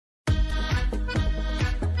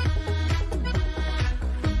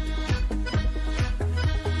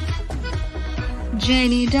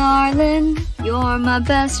Janey, darling, you're my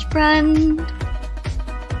best friend.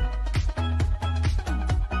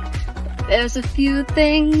 But there's a few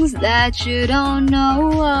things that you don't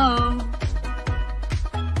know.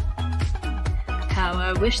 How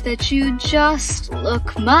I wish that you'd just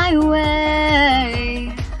look my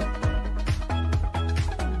way.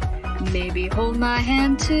 Maybe hold my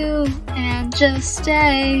hand too and just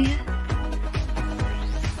stay.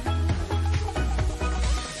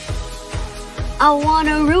 I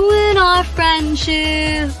wanna ruin our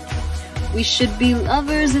friendship. We should be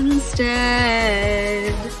lovers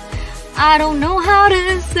instead. I don't know how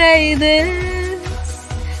to say this,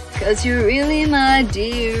 'cause you're really my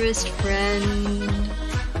dearest friend.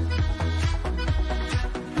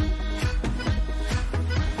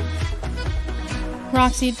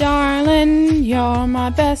 Roxy, darling, you're my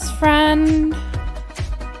best friend.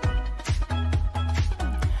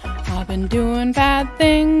 I've been doing bad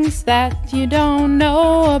things that you don't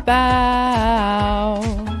know about.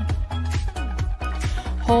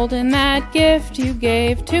 Holding that gift you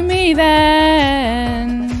gave to me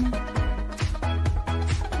then.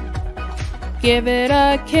 Give it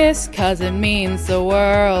a kiss, 'cause it means the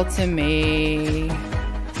world to me.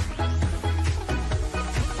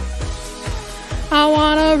 I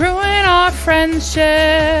wanna ruin our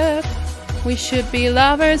friendship. We should be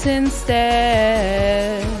lovers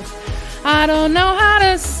instead. I don't know how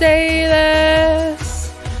to say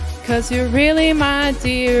this, 'cause you're really my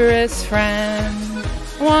dearest friend.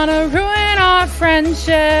 I wanna ruin our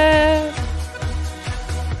friendship.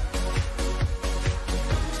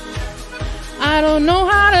 I don't know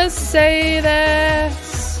how to say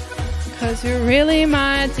this, 'cause you're really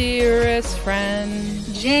my dearest friend.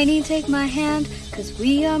 Janey, take my hand, 'cause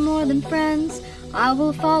we are more than friends. I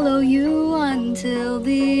will follow you until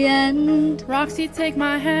the end. Roxy, take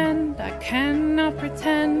my hand, I cannot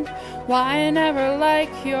pretend why I never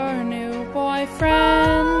like your new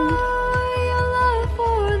boyfriend. Your love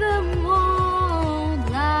for them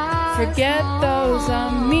won't last. Forget long. those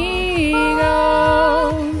amigos.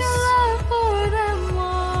 Your love for them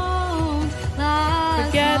won't last.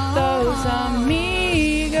 Forget long. those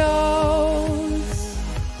amigos.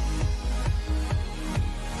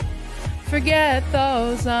 Forget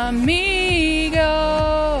those amigos.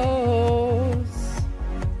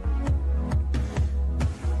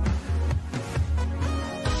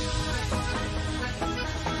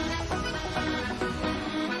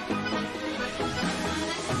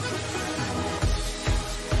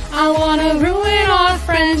 I wanna ruin our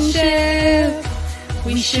friendship.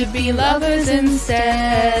 We should be lovers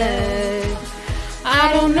instead.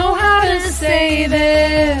 I don't know how to say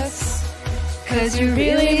this, 'cause you're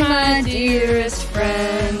really my dearest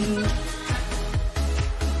friend.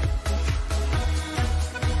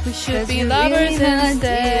 We should be lovers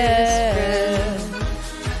instead.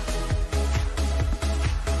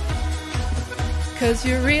 'Cause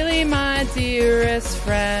you're really my dearest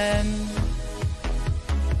friend.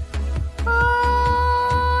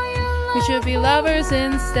 We should be lovers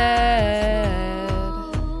instead.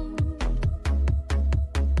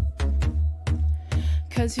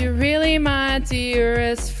 'Cause you're really my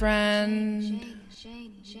dearest friend.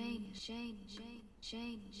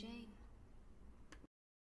 Janey.